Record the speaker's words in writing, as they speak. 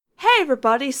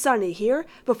everybody, Sunny here.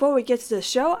 Before we get to the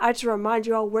show, I just remind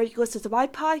you all where you can listen to my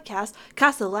podcast,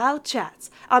 Casa Loud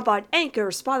Chats. I'm on Anchor,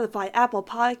 Spotify, Apple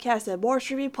Podcasts, and more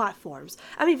streaming platforms.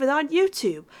 I'm even on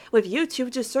YouTube. With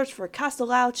YouTube, just search for Casa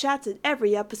Loud Chats, and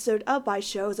every episode of my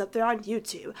show is up there on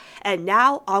YouTube. And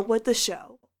now, on with the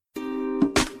show.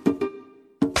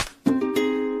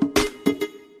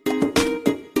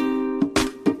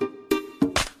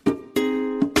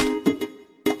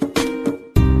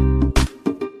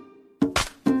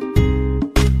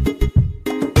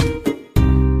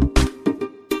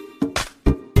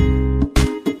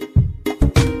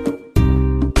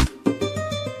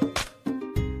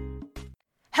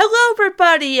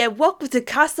 Everybody, and welcome to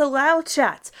Casa Loud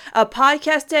Chats, a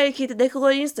podcast dedicated to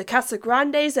Nickelodeon's The Casa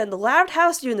Grandes and the Loud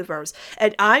House universe.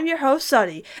 And I'm your host,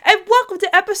 Sunny, and welcome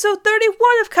to episode 31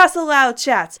 of Casa Loud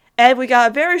Chats. And we got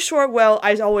a very short, well,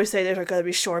 I always say they're going to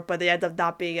be short, but they end up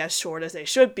not being as short as they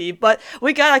should be. But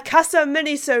we got a Casa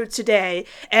minisode today,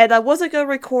 and I wasn't going to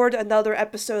record another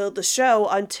episode of the show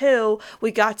until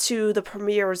we got to the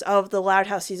premieres of the Loud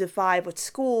House Season 5 with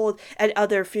Schooled and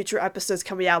other future episodes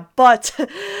coming out. But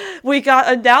we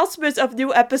got announcements of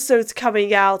new episodes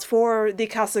coming out for the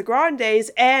Casa Grandes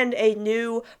and a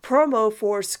new promo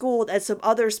for Schooled and some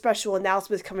other special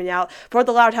announcements coming out for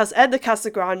the Loud House and the Casa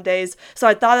Grandes. So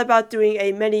I thought about doing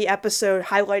a mini episode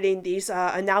highlighting these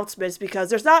announcements because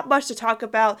there's not much to talk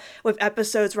about with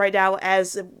episodes right now,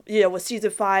 as you know, with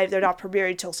season 5 they're not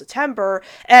premiering till September,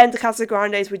 and the Casa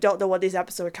Grandes we don't know when these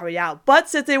episodes are coming out. But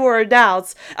since they were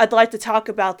announced, I'd like to talk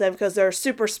about them because they're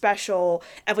super special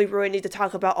and we really need to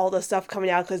talk about all the stuff coming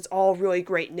out because it's all really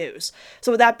great news.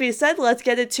 So with that being said, let's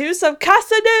get into some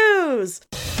Casa news!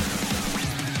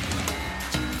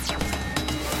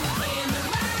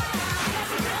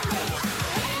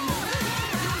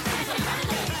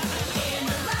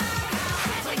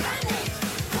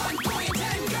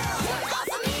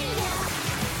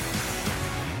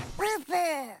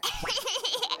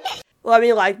 Well, I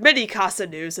mean, like, mini Casa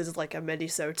news is like a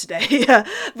mini-sode today.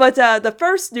 But the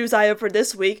first news item for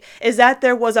this week is that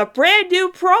there was a brand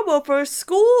new promo for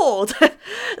Schooled.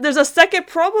 There's a second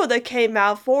promo that came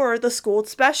out for the Schooled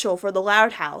special for the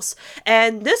Loud House.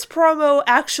 And this promo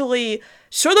actually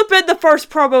should have been the first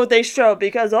promo they showed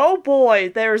because, oh boy,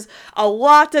 there's a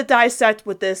lot to dissect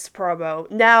with this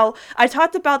promo. Now, I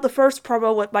talked about the first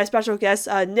promo with my special guest,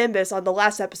 Nimbus, on the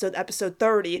last episode, episode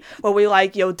 30, where we,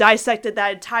 dissected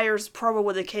that entire promo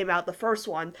when it came out, the first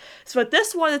one. So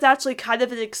this one is actually kind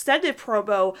of an extended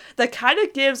promo that kind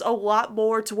of gives a lot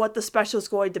more to what the special is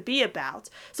going to be about.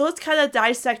 So let's kind of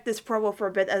dissect this promo for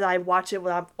a bit as I watch it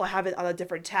when I have it on a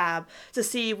different tab to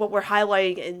see what we're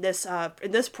highlighting in this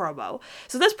promo.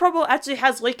 So this promo actually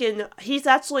has Lincoln, he's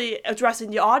actually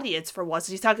addressing the audience for once.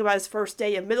 He's talking about his first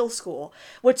day in middle school,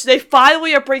 which they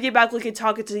finally are bringing back Lincoln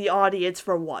talking to the audience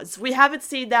for once. We haven't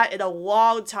seen that in a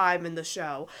long time in the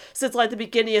show, since the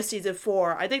beginning of season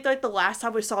 4. I think the last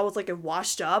time we saw it was in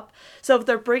Washed Up. So if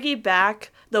they're bringing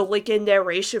back the Lincoln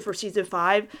narration for season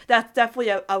 5, that's definitely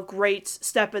a great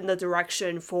step in the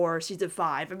direction for season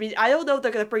 5. I mean, I don't know if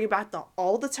they're going to bring it back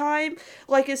all the time,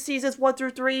 like in seasons 1 through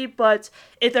 3, but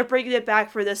if they're bringing it back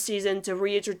for this season to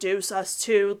reintroduce us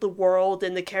to the world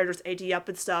and the characters aging up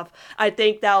and stuff, I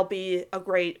think that'll be a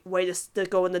great way to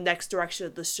go in the next direction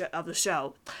of the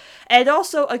show. And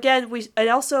also, again, with this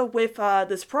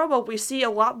promo, we see a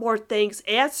lot more things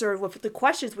answered with the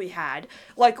questions we had,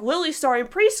 like Lily starting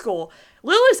preschool.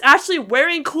 Lily's actually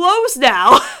wearing clothes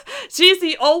now. She's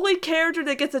the only character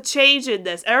that gets a change in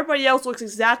this. Everybody else looks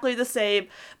exactly the same,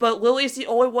 but Lily's the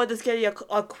only one that's getting a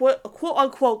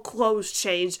quote-unquote clothes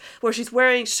change, where she's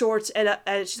wearing shorts and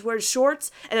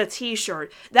a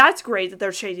t-shirt. That's great that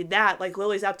they're changing that. Like,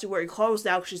 Lily's actually wearing clothes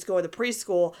now because she's going to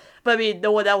preschool, but I mean,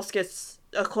 no one else gets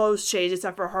a clothes change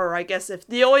except for her. I guess if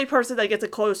the only person that gets a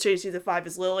clothes change season 5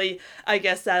 is Lily, I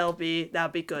guess that'll be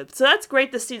good. So that's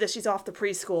great to see that she's off to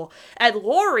preschool, and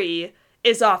Lori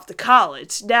is off to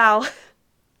college. Now,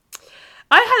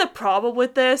 I had a problem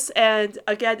with this, and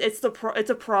again, it's a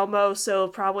promo, so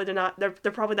probably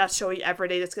they're probably not showing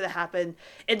everything that's gonna happen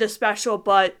in the special,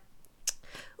 but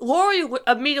Lori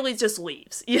immediately just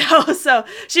leaves, so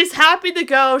she's happy to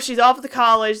go, she's off to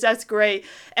college, that's great,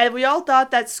 and we all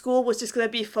thought that school was just going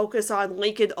to be focused on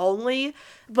Lincoln only,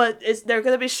 but they're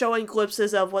going to be showing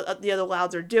glimpses of what the other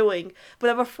Louds are doing, but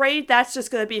I'm afraid that's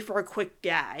just going to be for a quick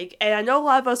gag, and I know a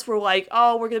lot of us were like,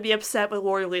 oh, we're going to be upset when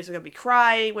Lori leaves, we're going to be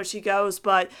crying when she goes,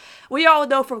 but we all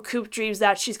know from Coop Dreams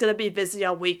that she's going to be visiting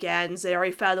on weekends. They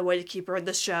already found a way to keep her in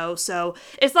the show, so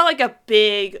it's not like a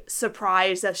big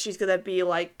surprise that she's going to be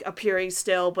appearing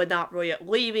still, but not really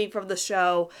leaving from the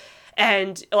show.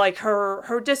 and like her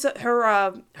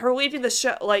leaving the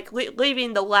show, like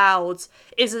leaving the Louds,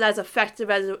 isn't as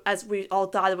effective as we all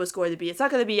thought it was going to be. It's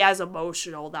not going to be as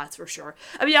emotional, that's for sure.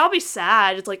 I mean, I'll be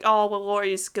sad. It's like, oh, well,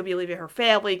 Lori's going to be leaving her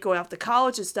family, going off to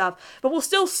college and stuff, but we'll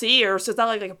still see her, so it's not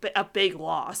like a big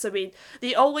loss. I mean,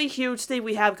 the only huge thing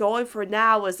we have going for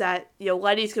now is that,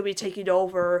 Lenny's going to be taking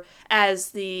over as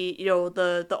the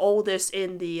oldest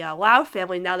in the Loud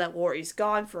family now that Lori's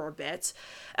gone for a bit.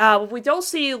 We don't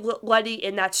see Lenny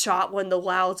in that shot when the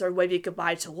Louds are waving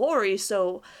goodbye to Lori,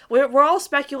 so we're all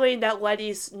speculating that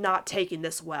Lenny's not taking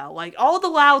this well. Like, all the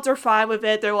Louds are fine with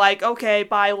it. They're like, okay,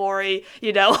 bye, Lori.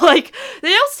 Like, they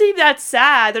don't seem that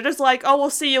sad. They're just like, oh, we'll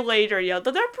see you later.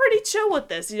 They're pretty chill with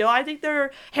this. I think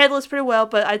they're handling this pretty well,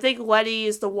 but I think Lenny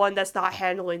is the one that's not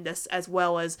handling this as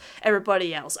well as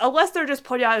everybody else. Unless they're just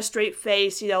putting on a straight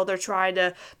face, they're trying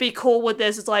to be cool with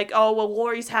this. It's like, oh, well,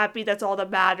 Lori's happy. That's all that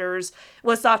matters.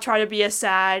 Let's not try to be as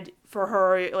sad for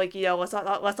her, like,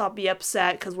 let's not be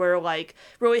upset because we're, like,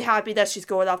 really happy that she's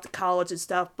going off to college and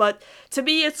stuff. But to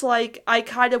me, it's like, I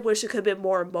kind of wish it could have been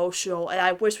more emotional, and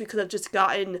I wish we could have just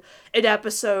gotten an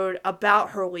episode about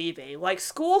her leaving. Like,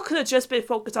 school could have just been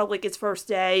focused on Lincoln's first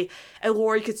day, and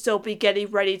Lori could still be getting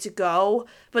ready to go.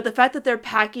 But the fact that they're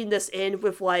packing this in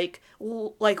with, like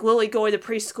Lily going to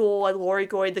preschool and Lori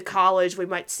going to college, we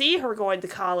might see her going to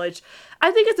college, I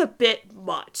think it's a bit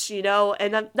much,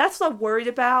 and that's what I'm worried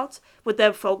about with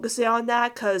them focusing on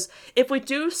that, because if we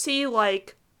do see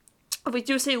Lori,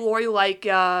 checking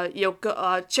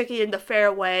in the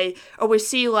fairway, or we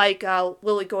see,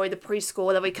 Lily going to preschool,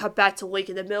 and then we come back to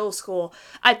Lincoln in middle school,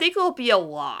 I think it'll be a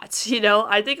lot,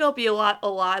 I think it'll be a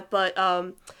lot, but,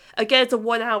 again, it's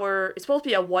supposed to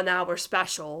be a 1 hour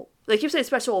special. They keep saying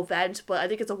special event, but I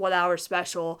think it's a 1 hour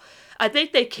special. I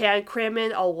think they can cram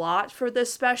in a lot for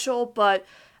this special, but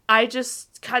I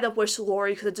just kind of wish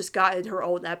Lori could have just gotten her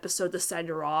own episode to send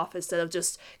her off instead of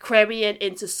just cramming it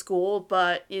into school,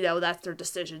 but, that's their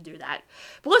decision to do that.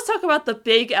 But let's talk about the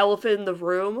big elephant in the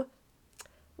room.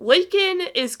 Lincoln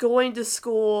is going to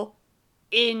school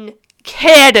in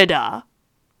Canada.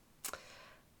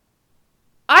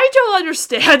 I don't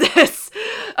understand this.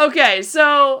 Okay,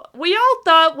 so we all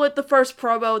thought with the first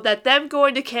promo that them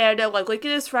going to Canada, like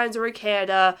Lincoln and his friends are in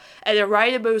Canada, and they're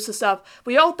riding a moose and stuff,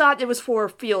 we all thought it was for a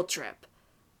field trip.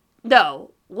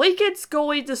 No, Lincoln's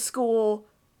going to school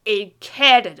in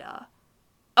Canada.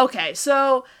 Okay,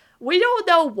 so we don't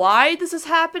know why this is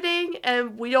happening,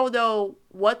 and we don't know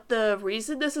what the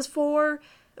reason this is for,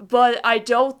 but I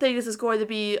don't think this is going to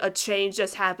be a change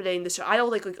that's happening in the show. I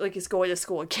don't think Lincoln's going to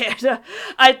school in Canada.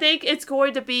 I think it's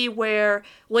going to be where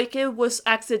Lincoln was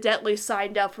accidentally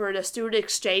signed up for a student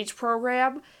exchange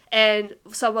program, and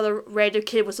some other random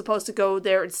kid was supposed to go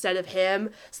there instead of him,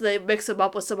 so they mix him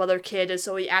up with some other kid, and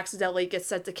so he accidentally gets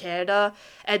sent to Canada,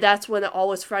 and that's when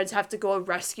all his friends have to go and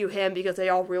rescue him because they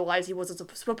all realize he wasn't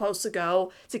supposed to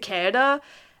go to Canada.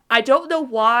 I don't know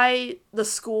why the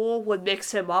school would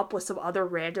mix him up with some other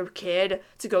random kid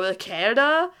to go to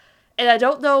Canada, and I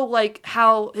don't know,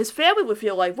 how his family would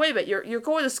feel like, wait a minute, you're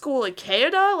going to school in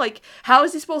Canada? Like, how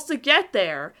is he supposed to get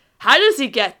there? How does he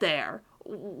get there?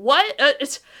 What?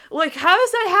 It's, how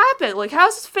does that happen? How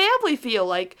does his family feel?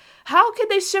 How can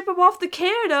they ship him off to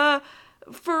Canada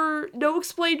for no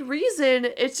explained reason?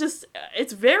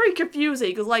 It's very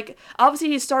confusing, because, obviously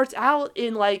he starts out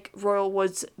in, Royal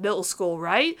Woods Middle School,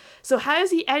 right? So how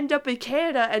does he end up in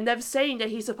Canada and them saying that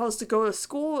he's supposed to go to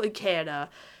school in Canada?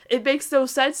 It makes no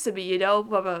sense to me,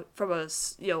 from a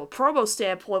promo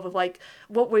standpoint with,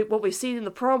 what we've seen in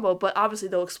the promo, but obviously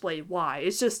they'll explain why.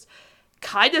 It's just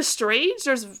kind of strange.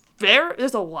 There's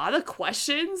a lot of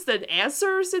questions than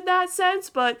answers in that sense,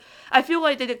 but I feel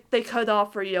like they cut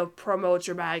off for, promo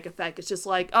dramatic effect. It's just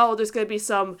oh, there's going to be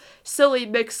some silly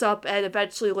mix-up, and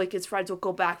eventually Lincoln's friends will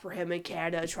go back for him in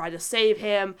Canada and try to save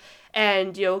him,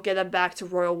 and, get him back to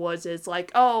Royal Woods. It's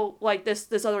oh,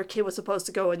 this other kid was supposed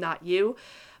to go and not you.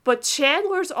 But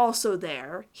Chandler's also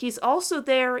there. He's also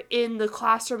there in the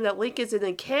classroom that Lincoln's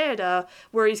in Canada,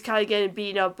 where he's kind of getting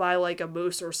beaten up by, a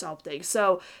moose or something.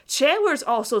 So Chandler's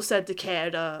also sent to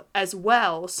Canada as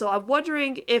well. So I'm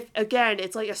wondering if, again,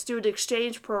 it's a student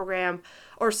exchange program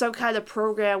or some kind of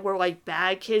program where,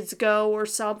 bad kids go or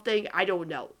something. I don't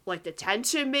know.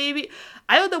 Detention, maybe?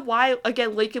 I don't know why,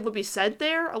 again, Lincoln would be sent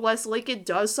there, unless Lincoln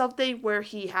does something where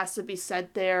he has to be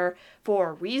sent there for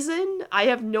a reason. I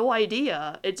have no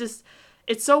idea. It's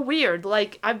so weird.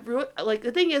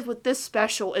 The thing is, with this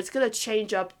special, it's gonna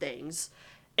change up things.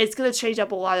 It's gonna change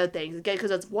up a lot of things. Again,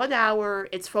 because it's 1 hour,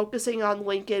 it's focusing on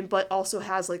Lincoln, but also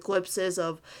has, glimpses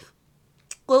of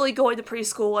Lily going to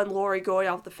preschool and Lori going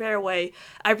off the fairway.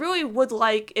 I really would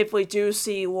like if we do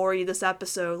see Lori this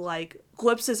episode, like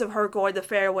glimpses of her going to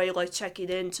fairway, like checking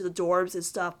into the dorms and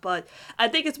stuff, but I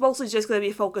think it's mostly just going to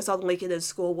be focused on Lincoln in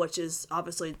school, which is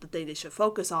obviously the thing they should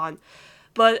focus on.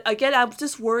 But again, I'm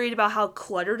just worried about how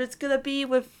cluttered it's going to be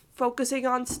with focusing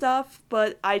on stuff,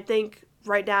 but I think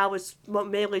right now it's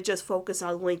mainly just focused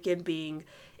on Lincoln being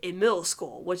in middle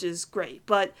school, which is great.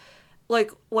 But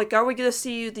like, are we gonna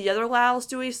see the other Laos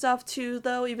doing stuff too,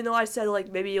 though? Even though I said like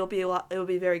maybe it'll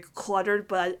be very cluttered,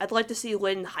 but I'd like to see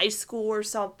Lynn in high school or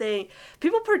something.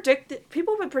 People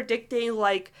have been predicting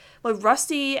like when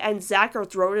Rusty and Zach are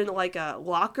thrown in like a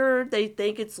locker, they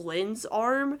think it's Lynn's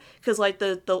arm because like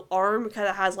the arm kind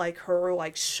of has like her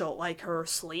like like her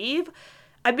sleeve.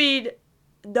 I mean,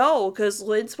 no, because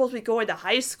Lynn's supposed to be going to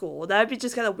high school. That'd be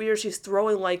just kind of weird. She's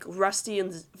throwing, like, Rusty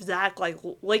and Zach, like,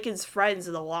 Lincoln's friends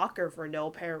in the locker for no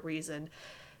apparent reason.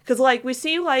 Because, like, we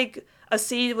see, like, a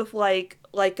scene with, like,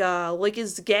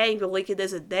 Lincoln's gang, but Lincoln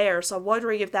isn't there. So I'm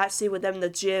wondering if that scene with them in the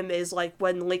gym is, like,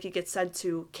 when Lincoln gets sent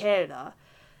to Canada.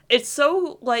 It's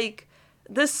so, like,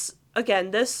 this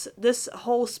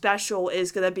whole special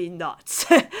is gonna be nuts.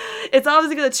 It's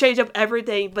obviously gonna change up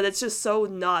everything, but it's just so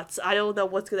nuts. I don't know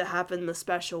what's gonna happen in the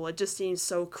special. It just seems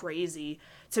so crazy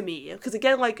to me. Because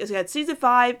again, season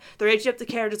 5, they're aging up the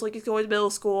characters, like he's going to middle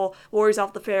school, Lori's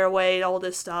off the fairway, and all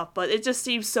this stuff. But it just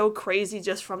seems so crazy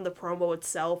just from the promo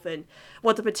itself and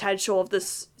what the potential of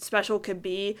this special can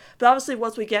be. But obviously,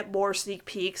 once we get more sneak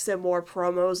peeks and more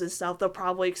promos and stuff, they'll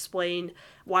probably explain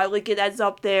why Lincoln ends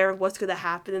up there, what's going to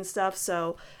happen and stuff.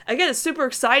 So, again, it's super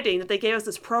exciting that they gave us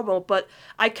this promo, but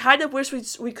I kind of wish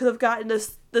we could have gotten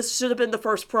this. This should have been the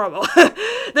first promo.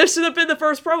 This should have been the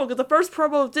first promo, because the first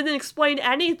promo didn't explain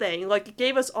anything. Like, it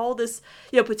gave us all this,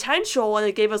 potential, and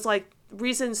it gave us, like,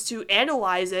 reasons to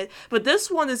analyze it, but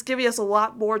this one is giving us a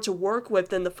lot more to work with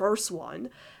than the first one.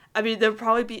 I mean, there's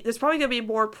probably going to be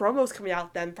more promos coming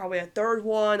out then, probably a third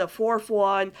one, a fourth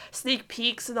one, sneak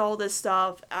peeks and all this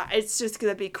stuff. It's just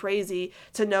going to be crazy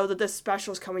to know that this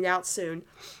special is coming out soon.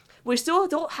 We still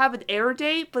don't have an air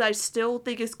date, but I still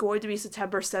think it's going to be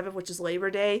September 7th, which is Labor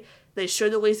Day. They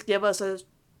should at least give us an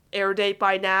air date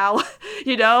by now.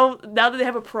 Now that they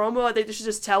have a promo, I think they should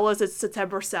just tell us it's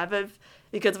September 7th,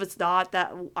 because if it's not,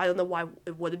 that I don't know why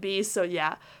it wouldn't be. So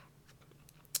yeah,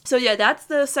 that's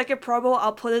the second promo.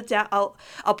 I'll put it down. I'll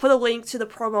put a link to the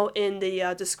promo in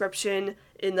the description,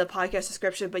 in the podcast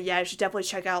description. But yeah, you should definitely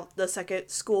check out the second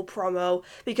school promo,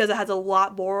 because it has a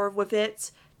lot more with it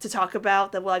to talk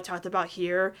about than what I've talked about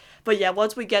here. But yeah,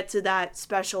 once we get to that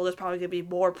special, there's probably going to be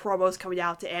more promos coming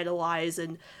out to analyze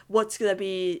and what's going to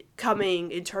be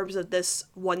coming in terms of this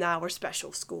 1 hour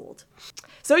special Schooled.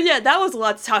 So yeah, that was a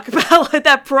lot to talk about with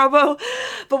that promo,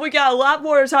 but we got a lot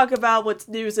more to talk about with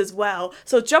news as well.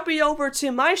 So jumping over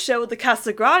to my show, The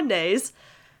Casagrandes,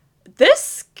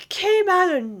 this came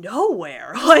out of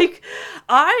nowhere. Like,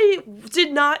 I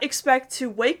did not expect to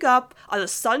wake up on a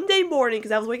Sunday morning,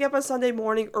 because I was waking up on Sunday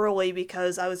morning early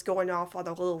because I was going off on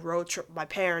a little road trip with my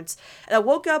parents, and I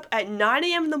woke up at 9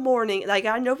 a.m. in the morning, and I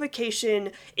got a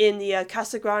notification in the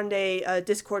Casa Grande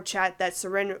Discord chat that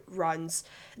Seren runs,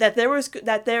 that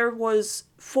there was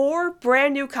 4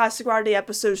 brand new Casa Grande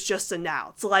episodes just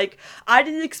announced. Like, I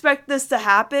didn't expect this to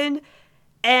happen.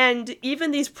 And even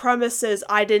these premises,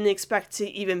 I didn't expect to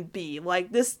even be.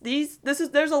 Like, there's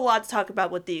a lot to talk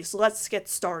about with these, so let's get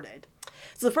started.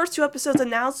 So the first 2 episodes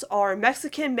announced are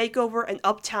Mexican Makeover and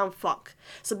Uptown Funk.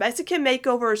 So Mexican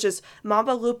Makeover is just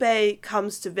Mama Lupe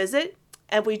comes to visit,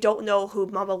 and we don't know who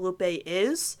Mama Lupe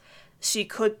is. She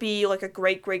could be like a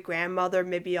great-great-grandmother,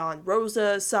 maybe on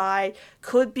Rosa's side.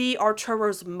 Could be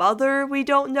Arturo's mother. We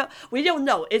don't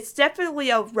know. It's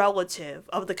definitely a relative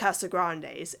of the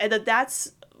Casagrandes. And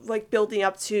that's like building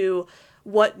up to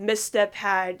what Misstep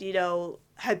had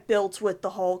built with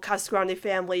the whole Casagrande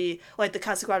family, like the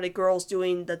Casagrande girls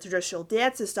doing the traditional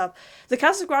dance and stuff. The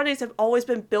Casagrandes have always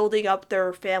been building up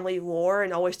their family lore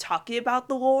and always talking about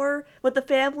the lore with the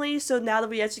family, so now that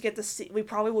we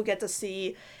probably will get to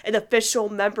see an official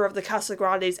member of the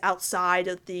Casagrandes outside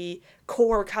of the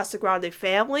core Casagrande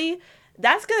family.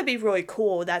 That's going to be really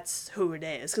cool. That's who it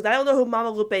is, because I don't know who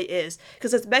Mama Lupe is,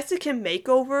 because it's Mexican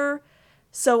Makeover.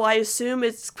 So I assume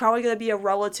it's probably going to be a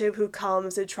relative who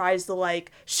comes and tries to,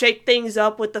 like, shake things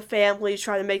up with the family,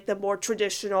 try to make them more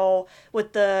traditional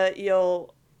with the,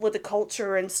 with the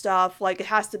culture and stuff, like, it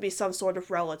has to be some sort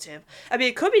of relative. I mean,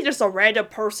 it could be just a random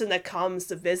person that comes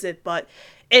to visit, but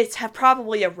it's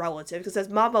probably a relative, because it's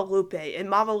Mama Lupe, and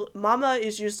Mama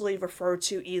is usually referred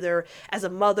to either as a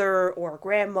mother or a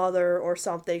grandmother or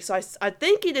something, so I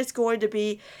think it is going to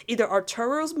be either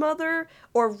Arturo's mother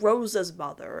or Rosa's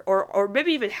mother, or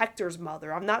maybe even Hector's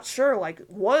mother. I'm not sure, like,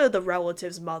 one of the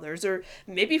relatives' mothers, or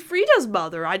maybe Frida's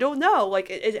mother, I don't know, like,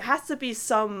 it has to be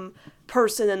some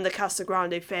person in the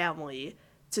Casagrande family,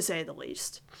 to say the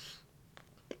least.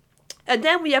 And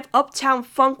then we have Uptown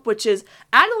Funk, which is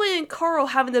Adelaide and Carl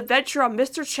have an adventure on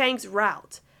Mr. Chang's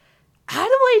route.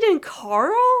 Adelaide and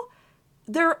Carl?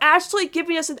 They're actually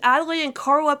giving us an Adelaide and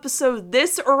Carl episode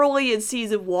this early in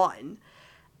season 1.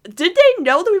 Did they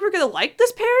know that we were going to like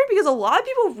this pairing? Because a lot of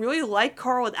people really like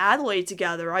Carl and Adelaide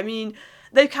together. I mean,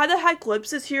 they kind of had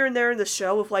glimpses here and there in the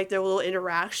show of, like, their little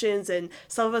interactions, and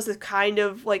some of us have kind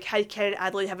of, like, had Ken and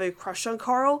Adelaide have a crush on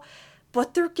Carl,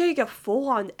 but they're getting a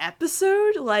full-on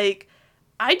episode? Like,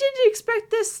 I didn't expect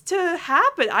this to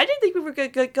happen. I didn't think we were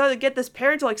going to get this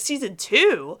pair until, like, season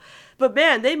 2. But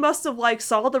man, they must have, like,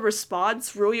 saw the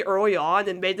response really early on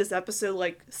and made this episode,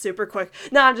 like, super quick.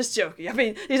 Nah, I'm just joking. I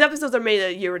mean, these episodes are made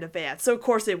a year in advance, so of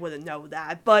course they wouldn't know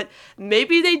that. But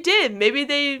maybe they did. Maybe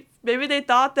they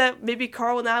thought that maybe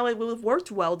Carl and Adelaide would have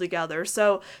worked well together.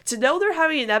 So to know they're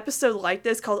having an episode like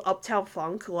this called Uptown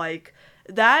Funk, like,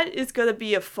 that is gonna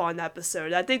be a fun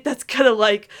episode. I think that's gonna,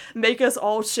 like, make us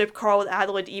all ship Carl and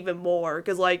Adelaide even more,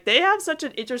 because, like, they have such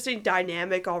an interesting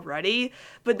dynamic already,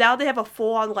 but now they have a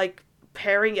full-on, like,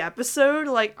 pairing episode.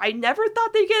 Like, I never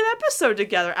thought they'd get an episode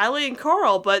together, Adelaide and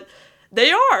Carl, but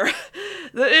they are.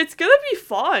 It's gonna be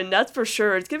fun, that's for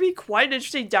sure. It's gonna be quite an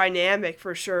interesting dynamic,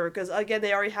 for sure, because, again,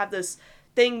 they already have this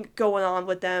thing going on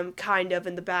with them, kind of,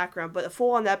 in the background, but a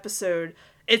full-on episode,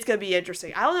 it's going to be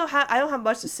interesting. I don't have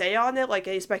much to say on it, like,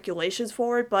 any speculations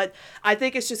for it, but I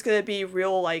think it's just going to be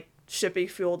real, like, shipping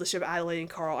fuel to ship Adelaide and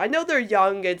Carl. I know they're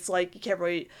young, it's like, you can't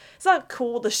really, it's not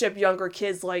cool to ship younger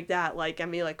kids like that, like, I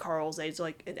mean, like, Carl's age,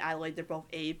 like, and Adelaide, they're both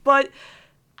 8, but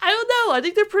I don't know, I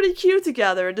think they're pretty cute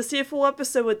together, and to see a full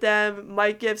episode with them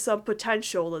might give some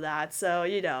potential to that, so,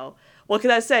 you know, what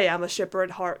can I say, I'm a shipper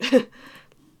at heart.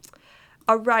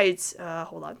 Alright,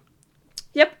 hold on.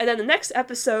 Yep, and then the next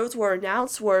episodes were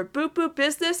announced were Boop Boop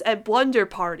Business and Blunder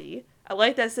Party. I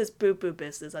like that it says Boop Boop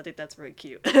Business. I think that's very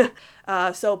cute.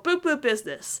 So Boop Boop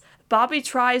Business. Bobby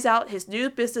tries out his new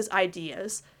business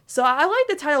ideas. So I like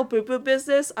the title Boop Boop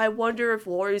Business. I wonder if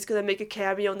Lori's going to make a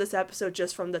cameo in this episode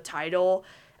just from the title.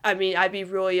 I mean, I'd be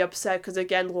really upset because,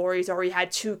 again, Lori's already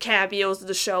had 2 cameos in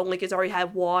the show. Lincoln's already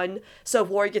had 1. So if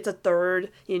Lori gets a 3rd,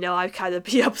 you know, I'd kind of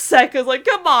be upset because, like,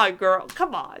 come on, girl.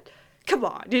 Come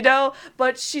on, you know?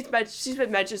 But she's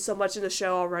been mentioned so much in the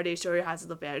show already, so she has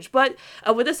an advantage. But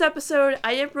with this episode,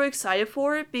 I am really excited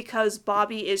for it because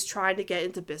Bobby is trying to get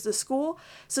into business school.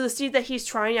 So to see that he's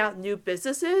trying out new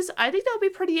businesses, I think that'll be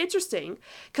pretty interesting.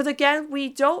 Because again, we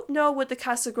don't know with the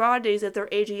Casagrandes if they're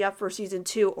aging up for season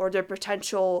 2 or their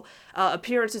potential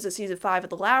appearances in season 5 at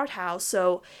the Loud House.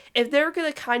 So if they're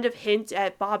going to kind of hint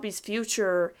at Bobby's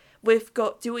future with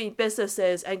doing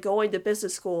businesses and going to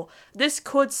business school, this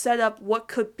could set up what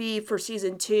could be for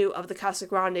season 2 of the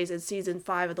Casagrandes and season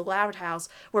 5 of the Loud House,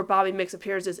 where Bobby makes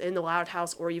appearances in the Loud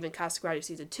House, or even Casagrande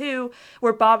season 2,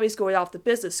 where Bobby's going off to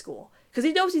business school. Because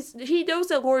he knows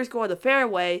that Lori's going to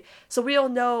Fairway, so we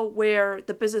don't know where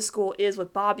the business school is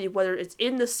with Bobby, whether it's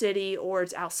in the city or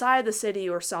it's outside the city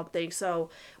or something.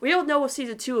 So we don't know if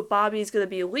season 2 of Bobby's going to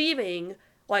be leaving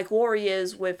like Lori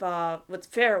is with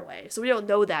Fairway. So we don't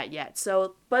know that yet.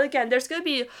 So, but again, there's going to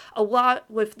be a lot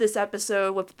with this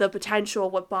episode, with the potential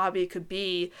of what Bobby could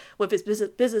be with his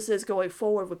businesses going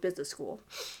forward with business school.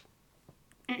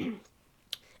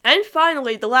 And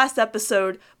finally, the last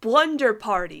episode, Blunder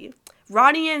Party.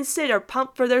 Ronnie and Sid are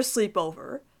pumped for their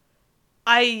sleepover.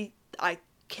 I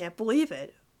can't believe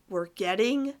it. We're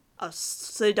getting a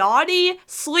Sidani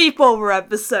sleepover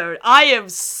episode. I am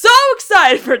so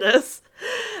excited for this.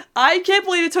 I can't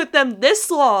believe it took them this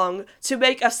long to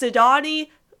make a Sidani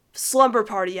slumber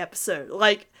party episode.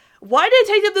 Like, why did it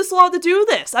take them this long to do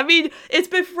this? I mean, it's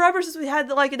been forever since we had,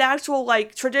 like, an actual,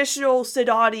 like, traditional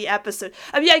Sidani episode.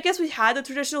 I mean, I guess we had the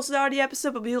traditional Sidani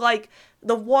episode, but we, like,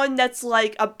 the one that's,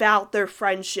 like, about their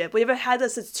friendship. We haven't had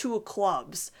this since 2 of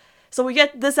Clubs. So we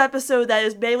get this episode that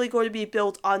is mainly going to be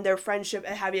built on their friendship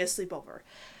and having a sleepover.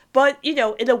 But, you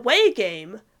know, in a way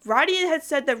game, Ronnie had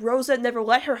said that Rosa never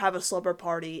let her have a slumber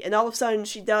party, and all of a sudden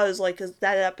she does, like, 'cause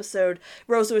that episode,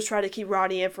 Rosa was trying to keep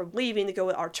Ronnie in from leaving to go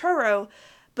with Arturo,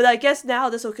 but I guess now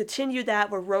this will continue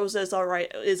that, where Rosa is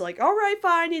like, alright,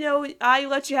 fine, you know, I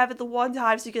let you have it the one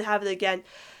time so you can have it again.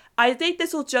 I think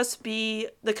this will just be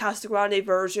the Casagrande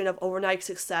version of Overnight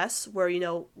Success, where,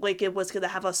 Lincoln was going to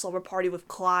have a slumber party with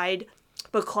Clyde,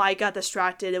 but Clyde got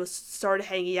distracted and started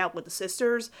hanging out with the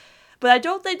sisters. But I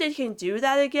don't think they can do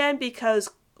that again because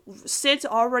Sid's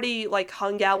already,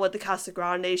 hung out with the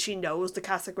Casagrandes. She knows the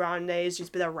Casagrandes. She's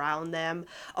been around them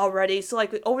already. So,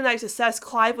 with Overnight Success,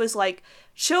 Clyde was,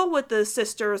 chill with the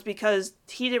sisters because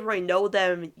he didn't really know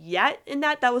them yet in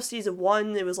that. That was season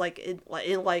 1. It was,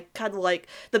 kind of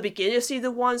the beginning of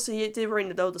season 1, so he didn't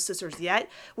really know the sisters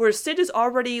yet. Whereas Sid has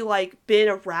already, been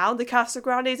around the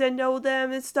Casagrandes and know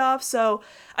them and stuff. So,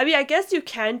 I mean, I guess you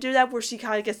can do that where she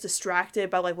kind of gets distracted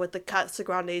by, what the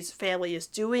Casagrandes family is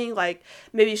doing.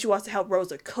 Maybe she wants to help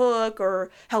Rosa cook or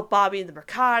help Bobby in the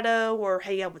Mercado or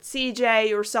hang out with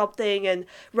CJ or something. And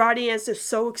Ronnie is just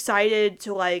so excited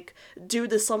to, do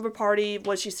the slumber party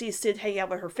when she sees Sid hanging out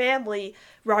with her family.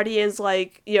 Ronnie is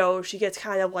she gets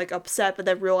kind of upset, but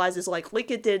then realizes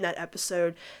Lincoln did in that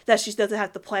episode that she doesn't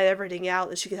have to plan everything out,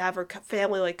 and she can have her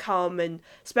family come and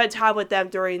spend time with them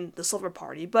during the slumber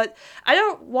party. But I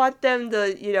don't want them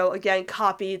to again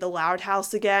copy the Loud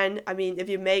House again. I mean, if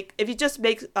you just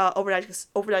make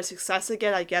Overnight Success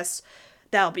again, I guess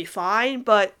that'll be fine.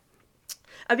 But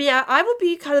I mean, I would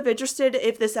be kind of interested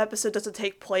if this episode doesn't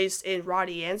take place in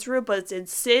Ronnie Ann's room, but it's in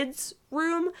Sid's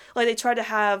room. They try to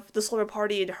have the slumber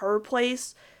party in her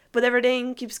place, but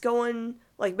everything keeps going,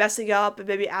 messing up, and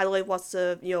maybe Adelaide wants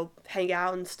to, hang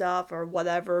out and stuff or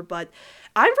whatever. But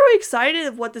I'm really excited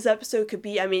of what this episode could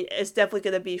be. I mean, it's definitely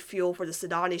going to be fuel for the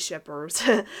Sidani shippers.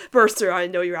 Burster, I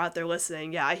know you're out there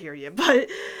listening. Yeah, I hear you. But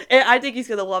I think he's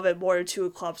going to love it more than Two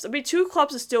Clubs. I mean, Two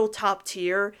Clubs is still top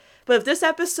tier. But if this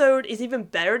episode is even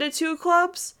better than Two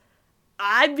Clubs,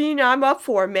 I mean, I'm up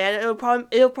for it, man.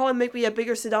 It'll probably make me a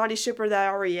bigger Sidani shipper than I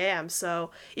already am. So,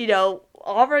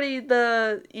 already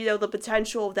the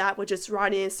potential of that with just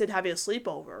Ronnie and Sid having a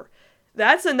sleepover.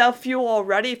 That's enough fuel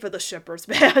already for the shippers,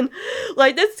 man.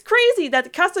 That's crazy that the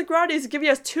Casagrandes is giving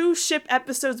us 2 ship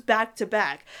episodes back to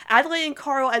back. Adelaide and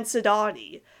Carl and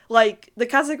Sidani. The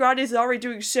Casagrandes is already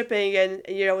doing shipping and,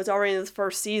 it's already in its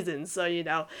first season. So, I mean,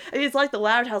 it's like the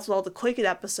Loud House with all the Quicken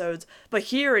episodes. But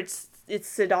here it's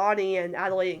Sidani and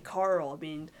Adelaide and Carl. I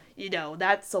mean,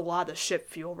 that's a lot of ship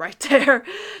fuel right there.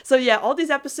 So, yeah, all these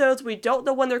episodes, we don't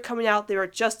know when they're coming out. They were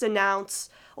just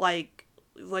announced,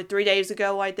 3 days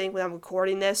ago, I think, when I'm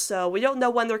recording this. So, we don't know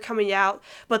when they're coming out.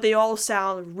 But they all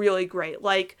sound really great.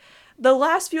 The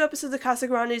last few episodes of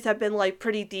Casagrandes have been,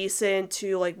 pretty decent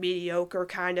to, mediocre,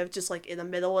 kind of, just, in the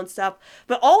middle and stuff.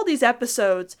 But all these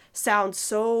episodes sound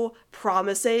so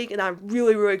promising, and I'm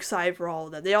really, really excited for all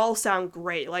of them. They all sound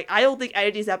great. I don't think any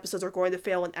of these episodes are going to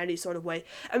fail in any sort of way.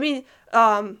 I mean,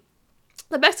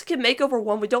 the Mexican Makeover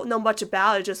one, we don't know much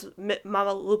about it, just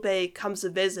Mama Lupe comes to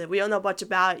visit. We don't know much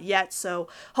about it yet, so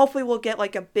hopefully we'll get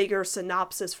a bigger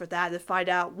synopsis for that and find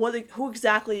out who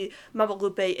exactly Mama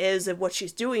Lupe is and what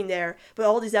she's doing there. But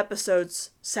all these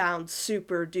episodes sound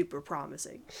super duper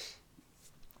promising.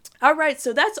 Alright,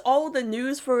 so that's all the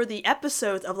news for the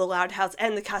episodes of The Loud House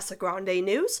and the Casagrande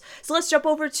news. So let's jump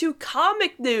over to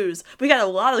comic news. We got a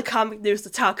lot of comic news to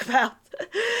talk about.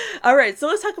 Alright, so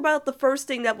let's talk about the first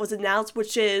thing that was announced,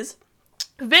 which is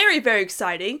very, very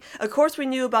exciting. Of course, we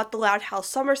knew about the Loud House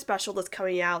summer special that's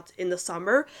coming out in the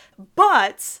summer,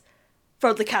 but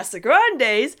from the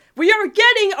Casagrandes, we are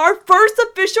getting our first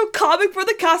official comic for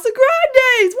the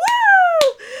Casagrandes!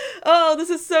 Woo! Oh, this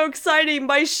is so exciting.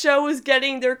 My show is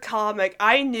getting their comic.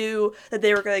 I knew that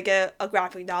they were going to get a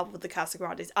graphic novel with the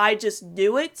Casagrandes. I just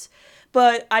knew it.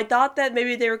 But I thought that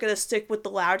maybe they were going to stick with the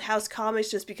Loud House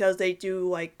comics just because they do,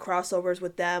 crossovers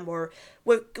with them or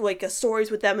with,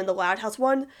 stories with them in the Loud House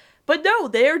one. But no,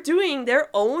 they're doing their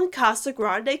own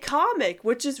Casagrande comic,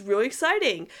 which is really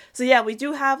exciting. So yeah, we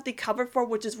do have the cover for,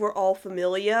 which is We're All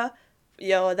Familia.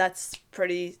 That's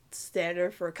pretty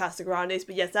standard for Casagrandes.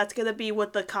 But yes, that's going to be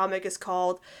what the comic is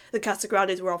called. The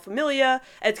Casagrandes We're All Familia.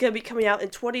 And it's going to be coming out in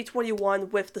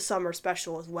 2021 with the summer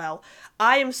special as well.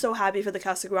 I am so happy for the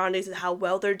Casagrandes and how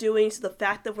well they're doing. So the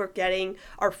fact that we're getting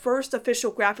our first official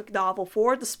graphic novel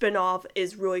for the spin-off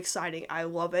is really exciting. I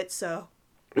love it. So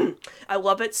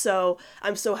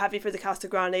I'm so happy for the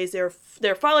Casagrandes.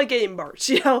 They're finally getting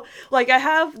merch, I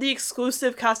have the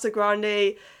exclusive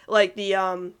Casagrande,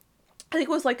 I think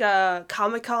it was a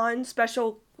Comic-Con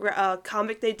special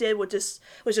comic they did, which was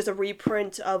just a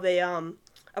reprint of a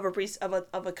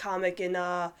comic in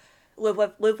Live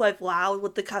Life Loud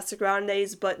with the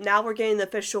Casagrandes. But now we're getting the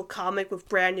official comic with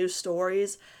brand new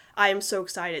stories. I am so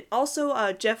excited.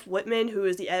 Also, Jeff Whitman, who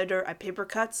is the editor at Paper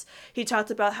Cuts, he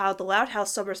talked about how the Loud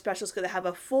House Summer Special is going to have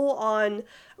a full-on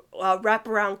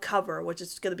wraparound cover, which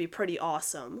is going to be pretty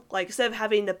awesome. Like, instead of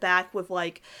having the back with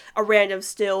like a random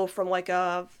still from like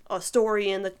a story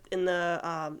in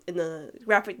the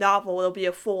graphic novel, it'll be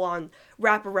a full-on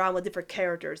wraparound with different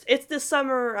characters. It's the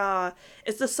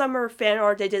summer fan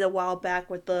art they did a while back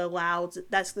with the Louds.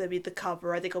 That's going to be the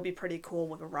cover. I think it'll be pretty cool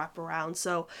with a wraparound.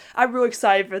 So I'm really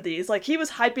excited for these. Like, he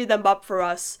was hyping them up for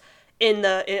us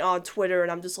on Twitter,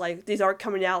 and I'm just like, these aren't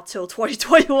coming out till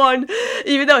 2021,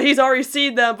 even though he's already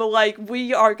seen them, but like,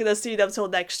 we aren't gonna see them till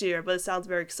next year, but it sounds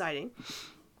very exciting.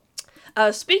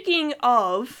 Speaking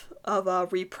of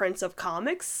reprints of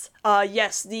comics,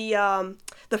 yes, the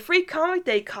Free Comic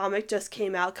Day comic just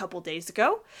came out a couple days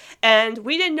ago, and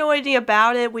we didn't know anything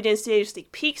about it. We didn't see any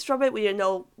sneak peeks from it. We didn't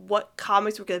know what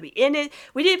comics were going to be in it.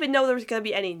 We didn't even know there was going to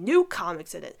be any new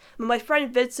comics in it. But my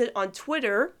friend Vincent on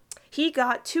Twitter, he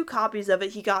got 2 copies of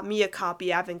it. He got me a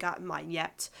copy. I haven't gotten mine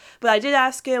yet. But I did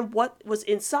ask him what was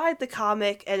inside the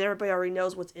comic, and everybody already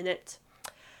knows what's in it.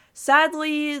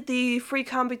 Sadly, the Free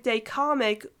Comic Day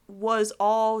comic was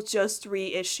all just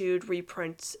reissued,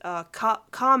 reprints,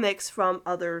 comics from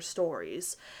other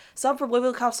stories. Some from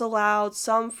Living Castle Loud,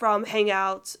 some from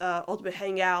Hangout, Ultimate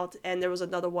Hangout, and there was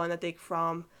another one, I think,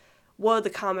 from one of the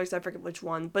comics, I forget which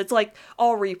one, but it's like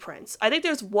all reprints. I think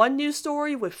there's one new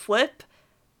story with Flip,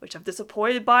 which I'm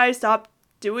disappointed by. Stop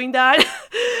doing that.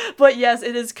 But yes,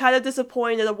 it is kind of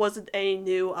disappointing that there wasn't any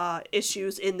new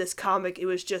issues in this comic. It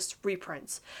was just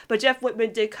reprints. But Jeff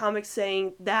Whitman did comics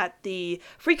saying that the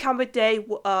Free Comic Day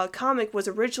comic was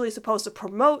originally supposed to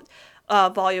promote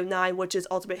Volume 9, which is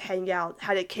Ultimate Hangout.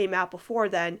 Had it came out before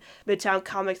then, Midtown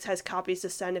Comics has copies to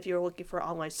send if you're looking for an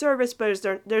online service, but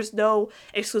there's no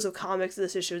exclusive comics in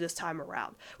this issue this time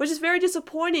around, which is very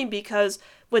disappointing because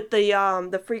with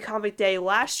the Free Comic Day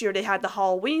last year, they had the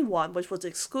Halloween one, which was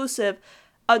exclusive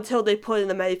until they put in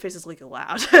the Many Faces League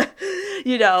Aloud.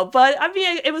 You know, but I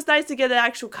mean, it was nice to get an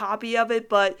actual copy of it,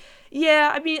 but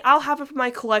yeah, I mean, I'll have it for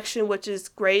my collection, which is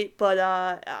great, but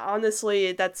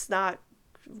honestly, that's not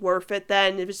worth it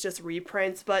then if it's just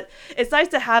reprints. But it's nice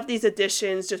to have these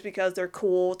editions just because they're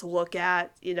cool to look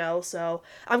at, you know. So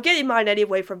I'm getting mine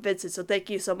anyway from Vincent, so thank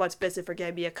you so much, Vincent, for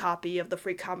getting me a copy of the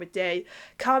Free Comic Day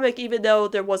comic, even though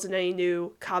there wasn't any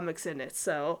new comics in it.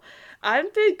 So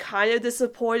I've been kind of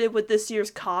disappointed with this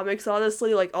year's comics,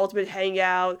 honestly, like Ultimate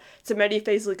Hangout to Many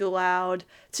Faces League Aloud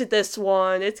to this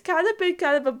one. It's kind of been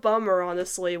kind of a bummer,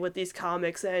 honestly, with these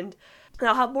comics, and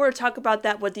I'll have more to talk about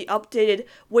that with the updated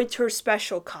Winter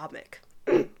Special comic.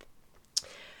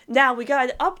 Now, we got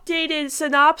an updated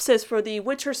synopsis for the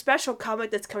Winter Special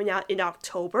comic that's coming out in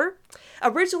October.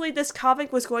 Originally, this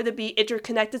comic was going to be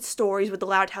interconnected stories with the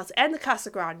Loud House and the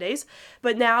Casagrandes,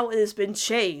 but now it has been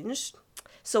changed.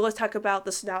 So let's talk about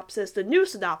the synopsis, the new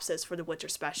synopsis for the Winter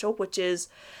Special, which is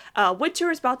winter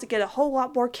is about to get a whole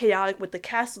lot more chaotic with the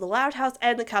cast of the Loud House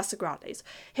and the Casagrandes.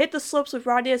 Hit the slopes with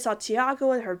Rania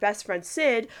Santiago and her best friend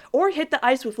Sid, or hit the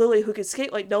ice with Lily, who can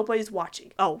skate like nobody's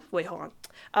watching. Oh, wait, hold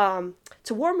on.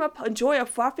 To warm up, enjoy a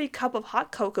frothy cup of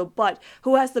hot cocoa, but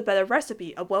who has the better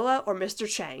recipe, Abuela or Mr.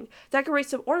 Chang? Decorate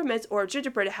some ornaments or a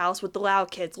gingerbread house with the Loud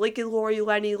kids, Lincoln, Lori,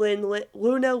 Lenny, Lynn,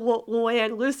 Luna,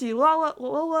 Luann, Lucy, Lola,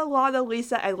 Lana,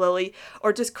 Lisa, and Lily,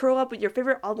 or just curl up with your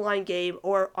favorite online game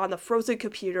or on a frozen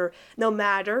computer. No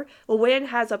matter, Luann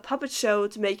has a puppet show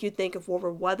to make you think of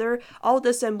warmer weather. All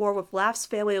this and more with laughs,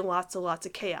 family, and lots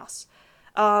of chaos.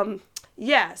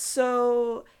 Yeah,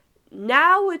 so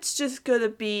now it's just gonna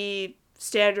be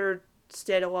standard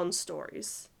standalone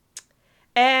stories.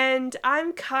 And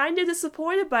I'm kind of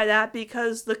disappointed by that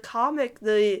because the comic,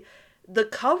 the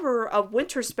cover of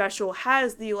Winter Special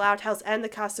has the Loud House and the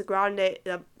Casagrande.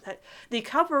 The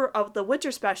cover of the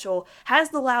Winter Special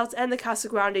has the Louds and the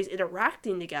Casagrandes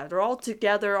interacting together. They're all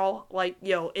together, all like,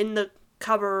 you know, in the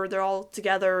cover, they're all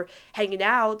together hanging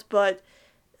out, but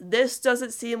this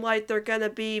doesn't seem like they're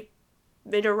gonna be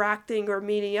interacting or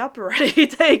meeting up or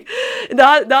anything.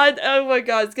 Not oh my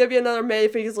god, it's gonna be another Many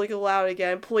Faces League Aloud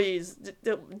again. Please,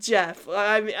 Jeff,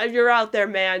 I mean, if you're out there,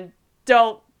 man,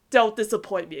 don't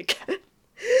disappoint me again.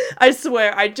 I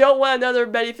swear, I don't want another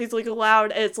Many Faces League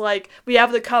Aloud. It's like, we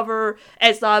have the cover,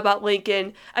 and it's not about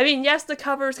Lincoln. I mean, yes, the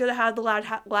cover is gonna have the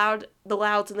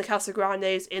Louds and the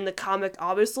Casagrandes in the comic,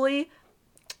 obviously,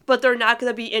 but they're not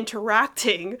gonna be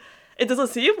interacting. It doesn't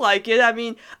seem like it. I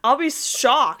mean, I'll be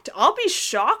shocked. I'll be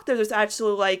shocked if there's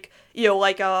actually like,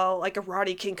 like a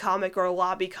Rodney King comic or a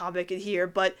Lobby comic in here.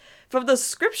 But from the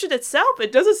description itself,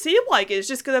 it doesn't seem like it. It's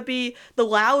just gonna be the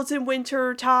Louds in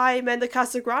winter time and the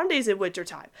Casagrandes in winter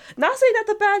time. Not saying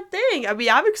that's a bad thing. I mean,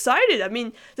 I'm excited. I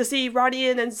mean, to see Rodney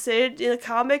and Sid in a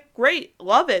comic, great,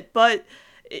 love it. But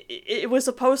it was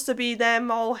supposed to be them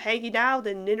all hanging out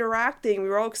and interacting. We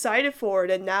were all excited for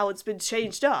it, and now it's been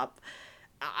changed up.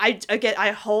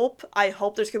 I hope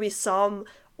there's gonna be some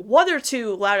one or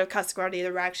two Loud and Casagrande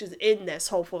interactions in this,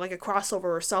 hopefully, like a crossover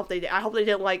or something. I hope they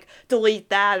didn't like delete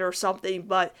that or something,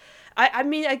 but I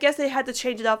mean, I guess they had to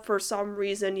change it up for some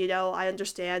reason, I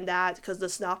understand that because the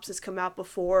synopsis come out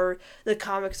before the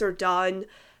comics are done.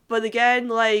 But again,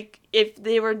 like, if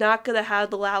they were not going to have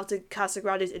the Louds and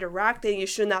Casagrandes interacting, you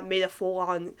should not made a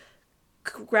full-on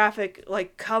graphic,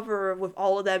 like, cover with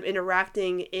all of them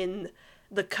interacting in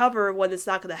the cover when it's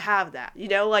not going to have that.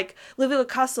 Like, Living with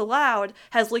Casa Loud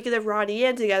has Lincoln and Ronnie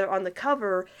Ann together on the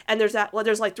cover, and there's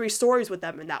like 3 stories with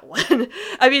them in that one.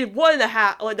 I mean,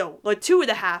 1.5, no, like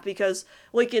 2.5, because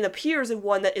Lincoln appears in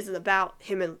one that isn't about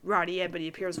him and Ronnie Ann, but he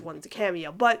appears in one as a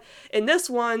cameo. But in this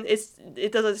one,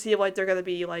 it doesn't seem like they're going to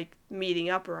be, like, meeting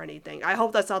up or anything. I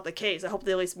hope that's not the case. I hope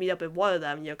they at least meet up in one of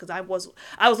them, because I was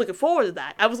looking forward to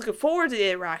that. I was looking forward to the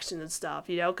interaction and stuff,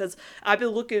 because I've been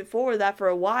looking forward to that for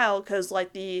a while, because,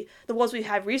 like, the ones we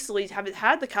had recently haven't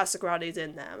had the Casagrandes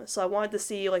in them. So I wanted to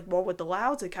see, like, more with the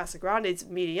Louds and Casagrandes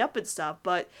meeting up and stuff.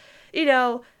 But,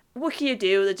 what can you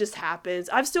do? That just happens.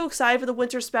 I'm still excited for the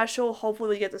winter special. Hopefully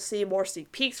we get to see more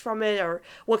sneak peeks from it, or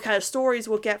what kind of stories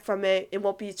we'll get from it. It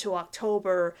won't be till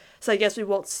October, so I guess we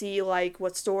won't see, like,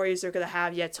 what stories they're going to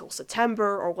have yet till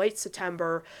September or late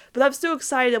September. But I'm still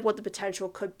excited what the potential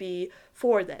could be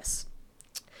for this.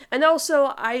 And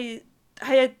also, I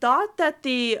had thought that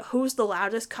the Who's the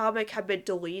Loudest comic had been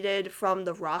deleted from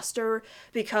the roster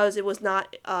because it was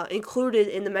not included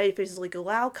in the Many Faces League of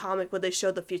Loud comic when they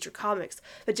showed the future comics.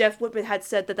 But Jeff Whitman had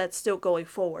said that that's still going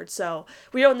forward, so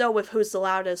we don't know with Who's the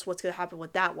Loudest what's going to happen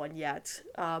with that one yet.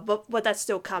 But that's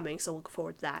still coming, so look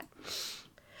forward to that.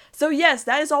 So yes,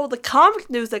 that is all the comic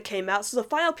news that came out. So the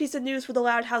final piece of news for the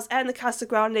Loud House and the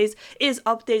Casagrandes is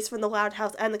updates from the Loud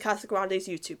House and the Casagrandes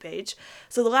YouTube page.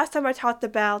 So the last time I talked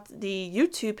about the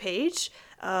YouTube page,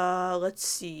 let's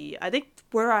see, I think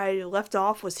where I left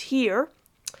off was here.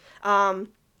 The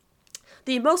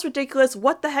most ridiculous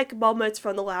what the heck moments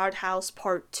from the Loud House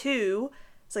Part 2.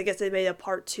 So I guess they made a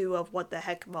part 2 of what the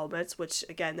heck moments, which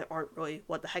again, there aren't really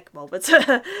what the heck moments.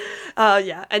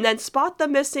 Yeah. And then Spot the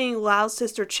Missing Loud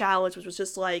Sister Challenge, which was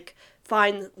just like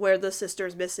find where the sister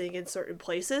is missing in certain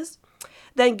places.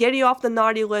 Then Getting Off the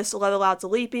Naughty List, Let It Loud to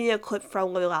Leaping, a clip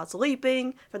from Let It Loud to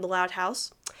Leaping from the Loud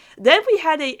House. Then we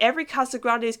had a Every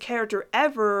Casagrandes Character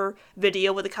Ever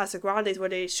video with the Casagrandes where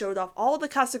they showed off all the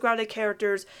Casagrande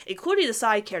characters, including the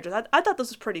side characters. I thought this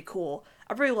was pretty cool.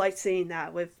 I really liked seeing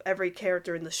that with every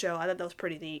character in the show. I thought that was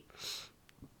pretty neat.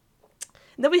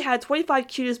 And then we had 25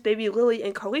 Cutest Baby Lily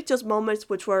and Carlitos moments,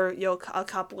 which were, a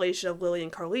compilation of Lily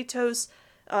and Carlitos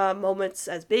moments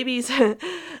as babies.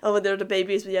 When they're the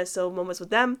babies, but yeah, so moments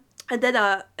with them. And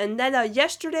then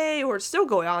yesterday, or it's still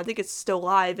going on, I think it's still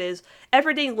live, is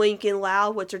Everything Lincoln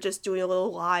Loud, which are just doing a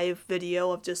little live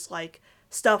video of just, like,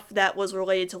 stuff that was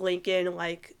related to Lincoln,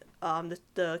 like,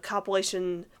 the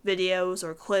compilation videos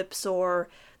or clips or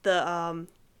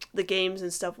the games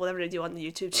and stuff, whatever they do on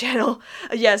the YouTube channel.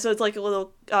 Yeah, so it's like a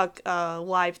little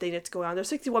live thing that's going on. There's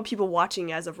 61 people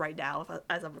watching as of right now,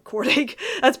 as I'm recording.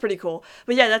 That's pretty cool.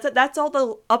 But yeah, that's all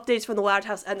the updates from the Loud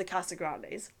House and the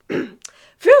Casagrandes.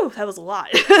 Phew, that was a lot.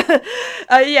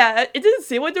 Yeah, it didn't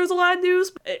seem like there was a lot of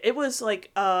news. It was like,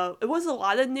 it wasn't a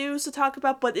lot of news to talk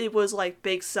about, but it was like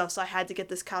big stuff, so I had to get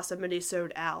this Casa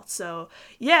minisode out. So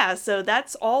yeah, so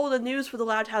that's all the news for the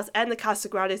Loud House and the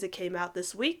Casagrandes that came out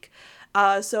this week.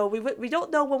 So we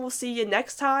don't know when we'll see you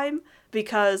next time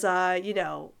because,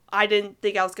 I didn't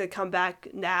think I was going to come back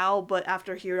now, but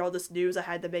after hearing all this news, I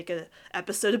had to make an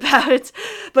episode about it.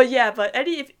 But yeah,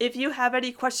 if you have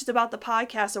any questions about the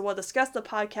podcast or want to discuss the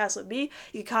podcast with me,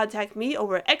 you can contact me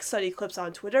over at XStudyClips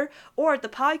on Twitter or at the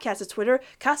podcast at Twitter,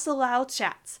 Casa Loud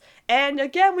Chats. And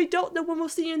again, we don't know when we'll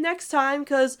see you next time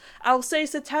because I'll say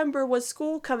September when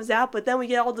school comes out, but then we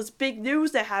get all this big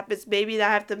news that happens, maybe that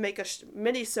I have to make a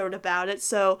mini-sode about it.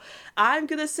 So I'm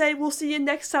going to say we'll see you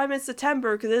next time in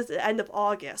September because it's the end of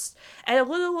August. And a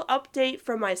little update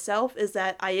for myself is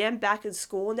that I am back in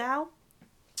school now.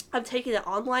 I'm taking an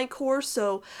online course,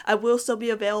 so I will still be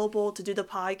available to do the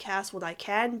podcast when I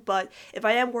can. But if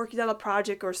I am working on a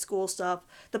project or school stuff,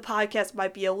 the podcast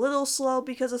might be a little slow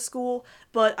because of school.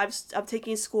 But I'm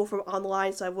taking school from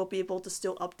online, so I will be able to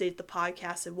still update the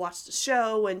podcast and watch the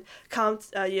show and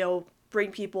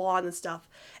bring people on and stuff.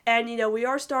 And, we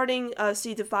are starting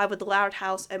season 5 with the Loud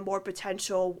House and more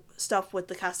potential stuff with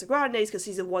the Casagrandes because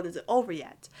season 1 isn't over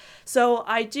yet. So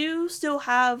I do still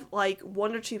have like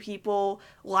 1 or 2 people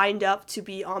lined up to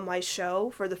be on my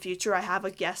show for the future. I have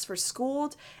a guest for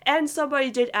Schooled, and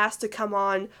somebody did ask to come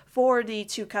on for the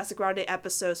 2 Casagrande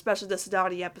episodes, especially the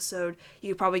Sadati episode.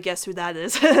 You can probably guess who that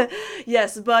is.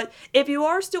 Yes, but if you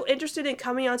are still interested in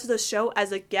coming onto the show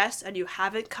as a guest and you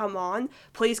haven't come on,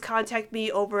 please contact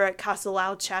me over at Casa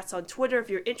Loud Chats on Twitter if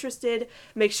you're interested.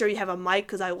 Make sure you have a mic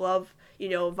because I love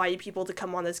inviting people to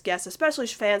come on as guests, especially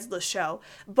fans of the show.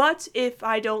 But if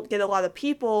I don't get a lot of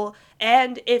people,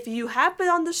 and if you have been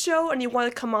on the show and you want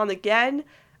to come on again,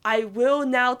 I will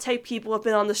now take people who have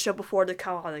been on the show before to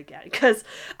come on again, because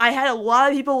I had a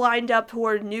lot of people lined up who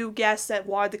are new guests that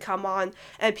wanted to come on,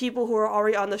 and people who are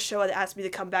already on the show had asked me to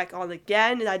come back on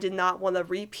again, and I did not want to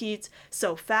repeat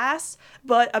so fast.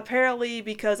 But apparently,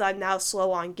 because I'm now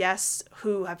slow on guests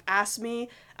who have asked me,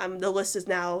 the list is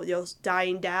now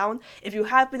dying down. If you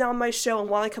have been on my show and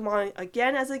want to come on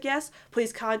again as a guest,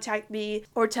 please contact me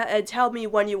or tell me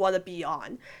when you want to be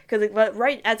on. Because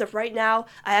as of right now,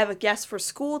 I have a guest for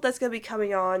School that's going to be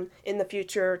coming on in the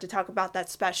future to talk about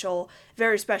that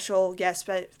very special guest,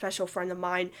 special friend of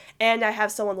mine. And I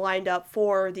have someone lined up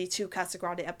for the 2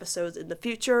 Casagrande episodes in the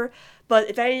future. But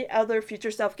if any other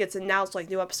future stuff gets announced, like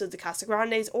new episodes of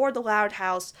Casagrandes or The Loud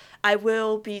House, I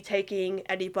will be taking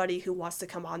anybody who wants to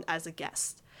come on as a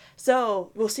guest.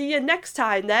 So, we'll see you next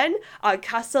time then on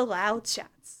Casa Loud Chat.